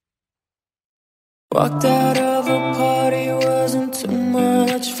 Walked out of a party, wasn't too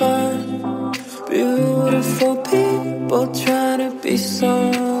much fun. Beautiful people trying to be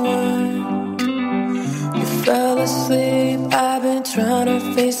someone. You fell asleep, I've been trying to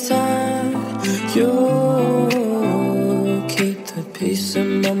FaceTime. You keep the peace in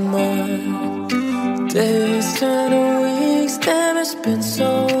my mind. Days turn to weeks, damn, it's been so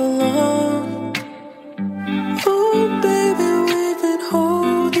long. Oh, baby, we've been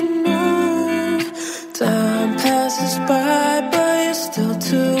holding on. Time passes by, but you're still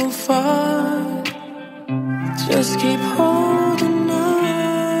too far. Just keep holding on.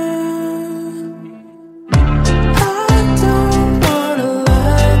 I don't wanna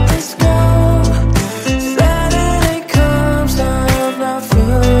let this go. Saturday comes, I'm not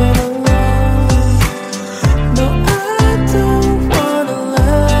feeling alone. No, I don't wanna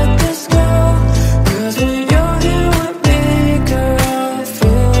let this go. 'Cause when you're here with me, girl, it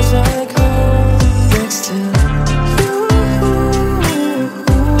feels like home. Next to you.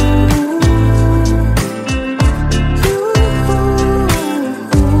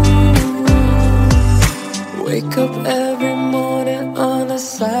 Wake up every morning on the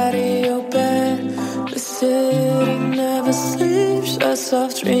side of your bed. The city never sleeps, shuts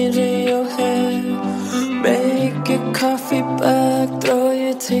off dreams in your head. Make your coffee black, throw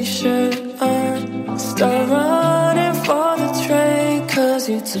your t-shirt on. Start running for the train, 'cause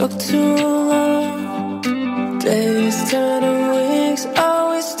you took too long. Days turn to weeks, are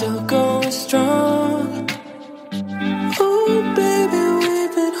we still going strong? Oh, baby,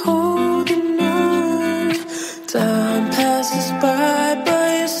 we've been holding on. Time passes by, but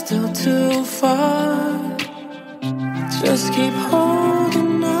you're still too far. Just keep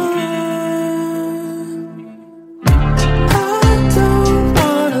holding on. I don't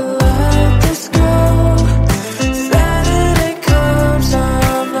wanna let this go. Saturday comes,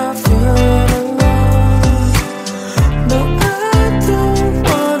 I'm not feeling alone. No, I don't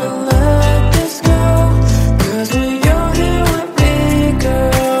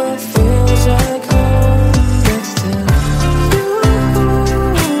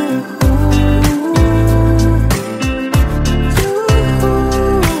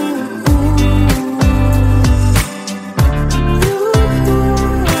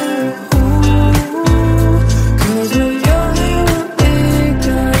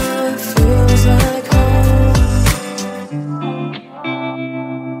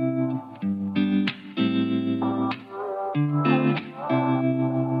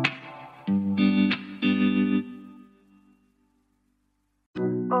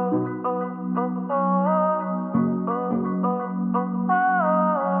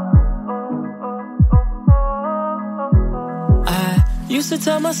Used to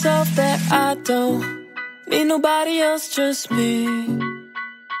tell myself that I don't need nobody else, just me.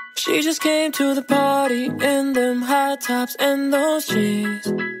 She just came to the party in them high tops and those jeans.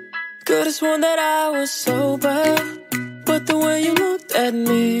 Could've sworn that I was sober, but the way you looked at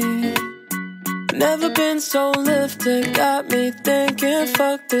me, never been so lifted, got me thinking,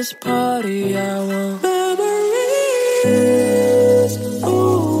 fuck this party, I want memories.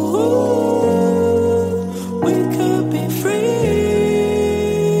 Ooh, we could be free.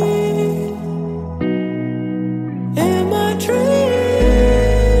 In my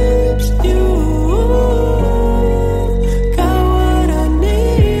dreams, you got what I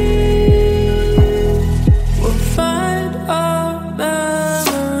need. We'll find our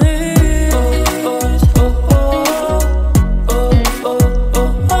memories.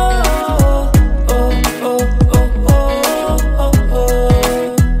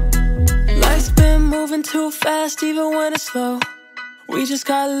 Life's been moving too fast, even when it's slow. We just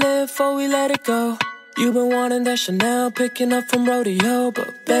gotta live before we let it go. You've been wanting that Chanel, picking up from rodeo,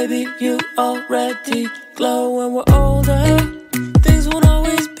 but baby, you already glow. When we're older, things won't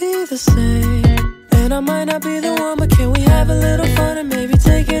always be the same, and I might not be the one, but can we have a little fun and maybe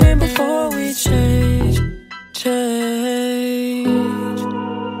take it in before we change?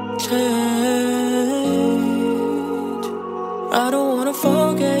 I don't wanna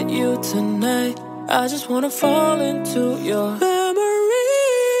forget you tonight, I just wanna fall into your memories.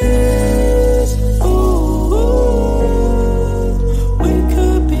 Ooh, we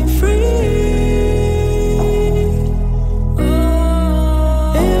could be free.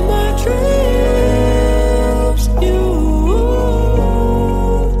 In my dreams, you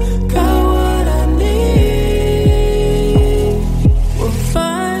got what I need. We'll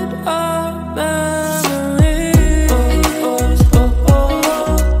find our memories.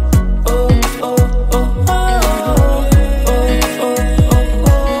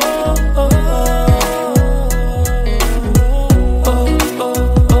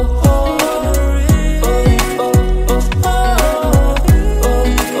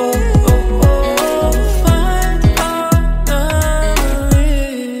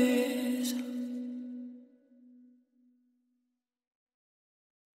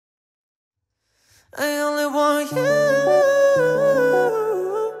 I only want you.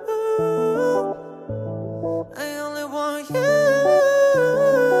 I only want you.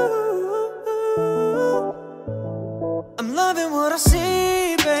 I'm loving what I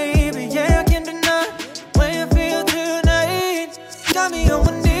see, baby. Yeah, I can't deny the way I feel tonight. Got me on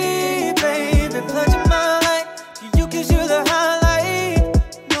one knee, baby. Pledging my life to you 'cause you're the highlight.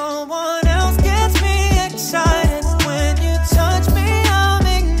 No one else gets me excited. When you touch me, I'm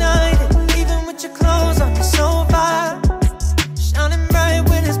ignited. Even with your clothes on, you're so fire. Shining bright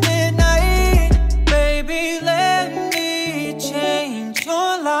when it's midnight. Baby, let me change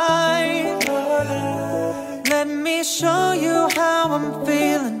your life. Let me show you how I'm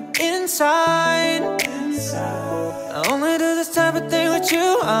feeling inside. I only do this type of thing with you,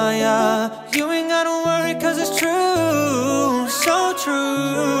 yeah. You ain't gotta worry 'cause it's true, so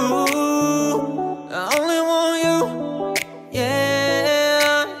true. I only want you,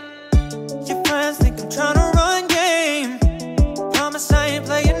 yeah. Your friends think I'm tryna run game. Promise I ain't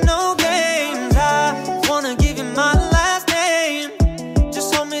playing no games. I wanna give you my last name. Just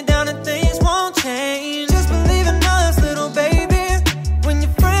hold me down and things won't change. Just believe in us, little baby. When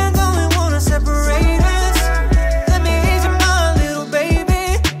your friends only wanna separate us, let me ease your mind, little baby.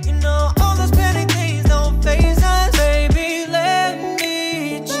 You know all those petty things don't faze us. Baby, let me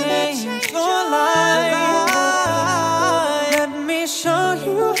change your life. Let me show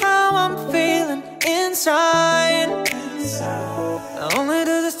you how I'm feeling inside. I only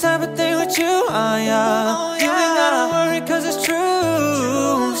do this type of thing with you, yeah. You ain't gotta worry 'cause it's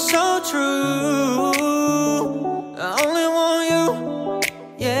true, so true. I only want you,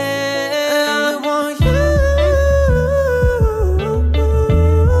 yeah. I only want you.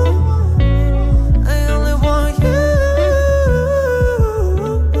 I only want you.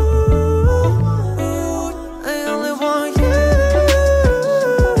 I only want you.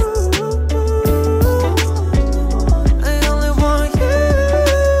 I only want you.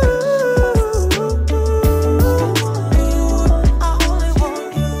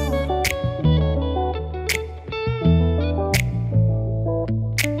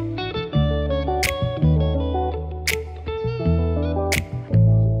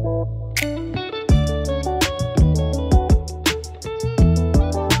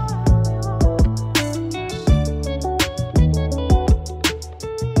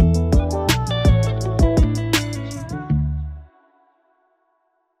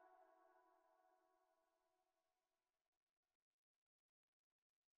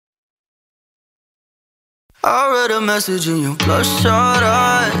 I read a message in your bloodshot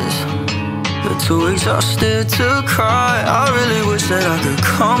eyes. You're too exhausted to cry. I really wish that I could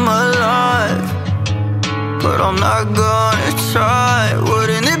come alive, but I'm not gonna try.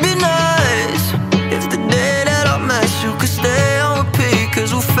 Wouldn't it be nice if the day that I met you could stay on repeat?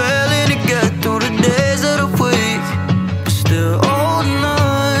 Cause we're failing to get through the days of the week, but still all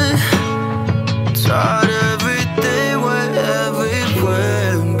night. Tried everything, went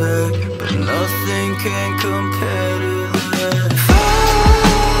everywhere and back, but nothing can compare to that.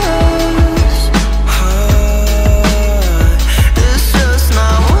 Fast, high, it's just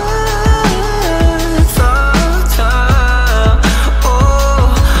not worth our time.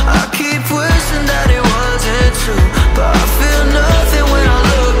 Oh, I keep wishing that it wasn't true, but I feel nothing when I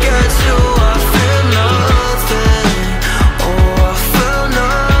look at you. I feel nothing. Oh, I feel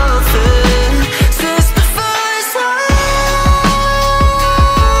nothing since the first time.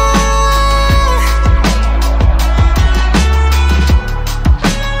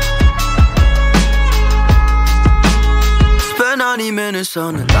 Spent 90 minutes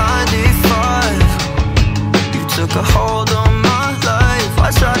on the 95. You took a hold on my life.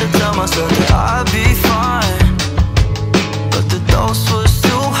 I tried to tell myself that I'd be fine, but the dose was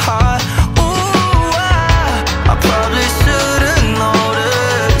too high. Ooh, I probably should've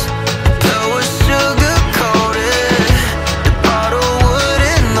noticed. The pill was sugar coated. The bottle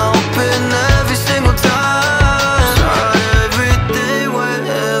wouldn't open every single time. Tried everything, went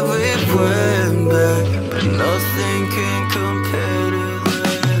everywhere and back, but nothing can compare to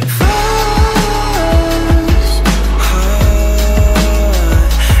that. Fast, high,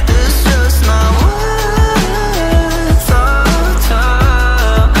 it's just not worth our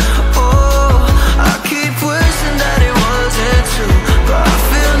time. Oh, I keep wishing that it wasn't true, but I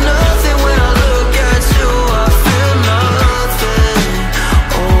feel nothing when I look at you. I feel nothing.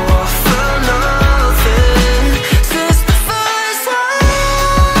 Oh, I feel nothing since the first time.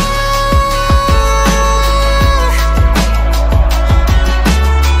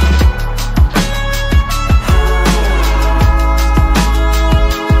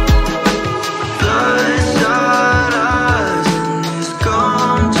 Bloodshot eyes and these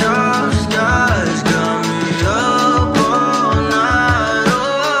gumdrop skies got me up all night.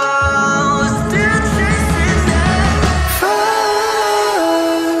 Oh, still chasing that fast,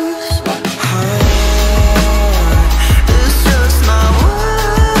 high. It's just not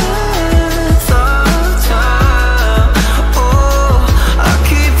worth our time. Oh, I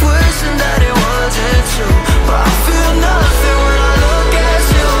keep wishing that it wasn't true, but I feel nothing when I look at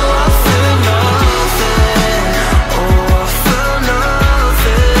you. I feel nothing. Oh, I feel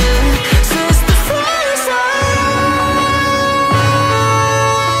nothing since the first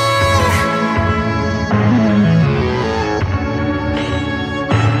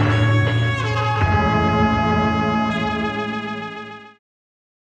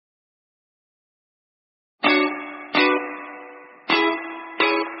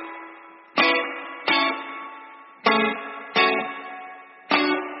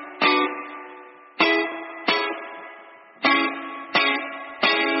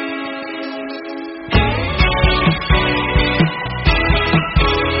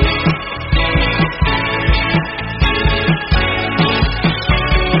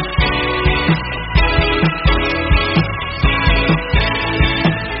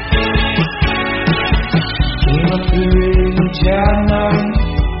Came up the ridge at night,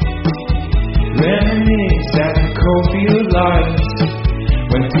 reminisce at the coalfield lights.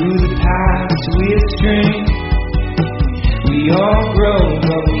 Went through the past with strength. We all grow,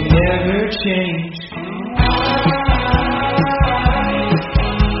 but we never change.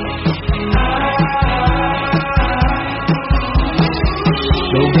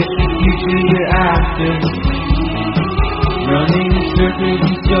 So get the future you're after, running in circles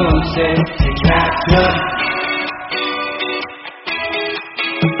and sunsets to catch up.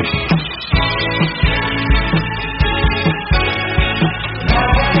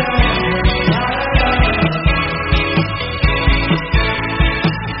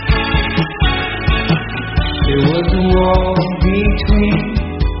 There was a wall between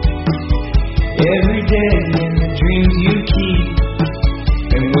every day and the dreams you keep.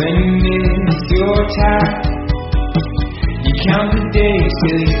 And when you miss your time, you count the days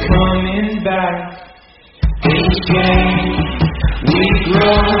till you're coming back. Things change, we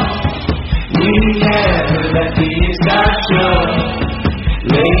grow, we never let the inside show.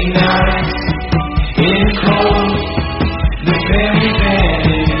 Late nights in cold, the family band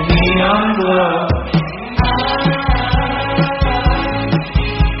in the neon glow.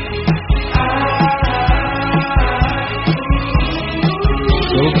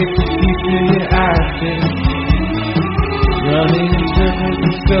 Go get the future you're after.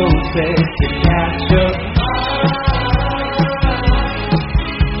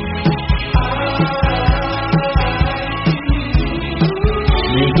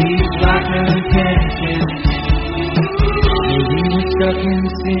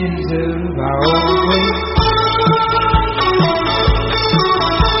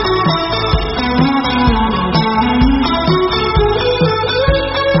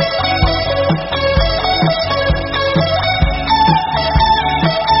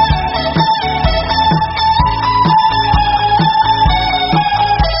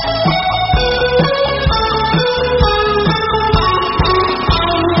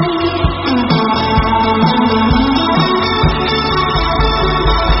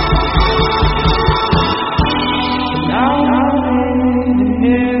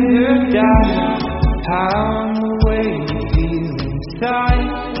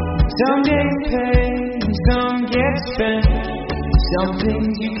 Some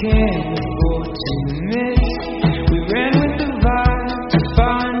things you can't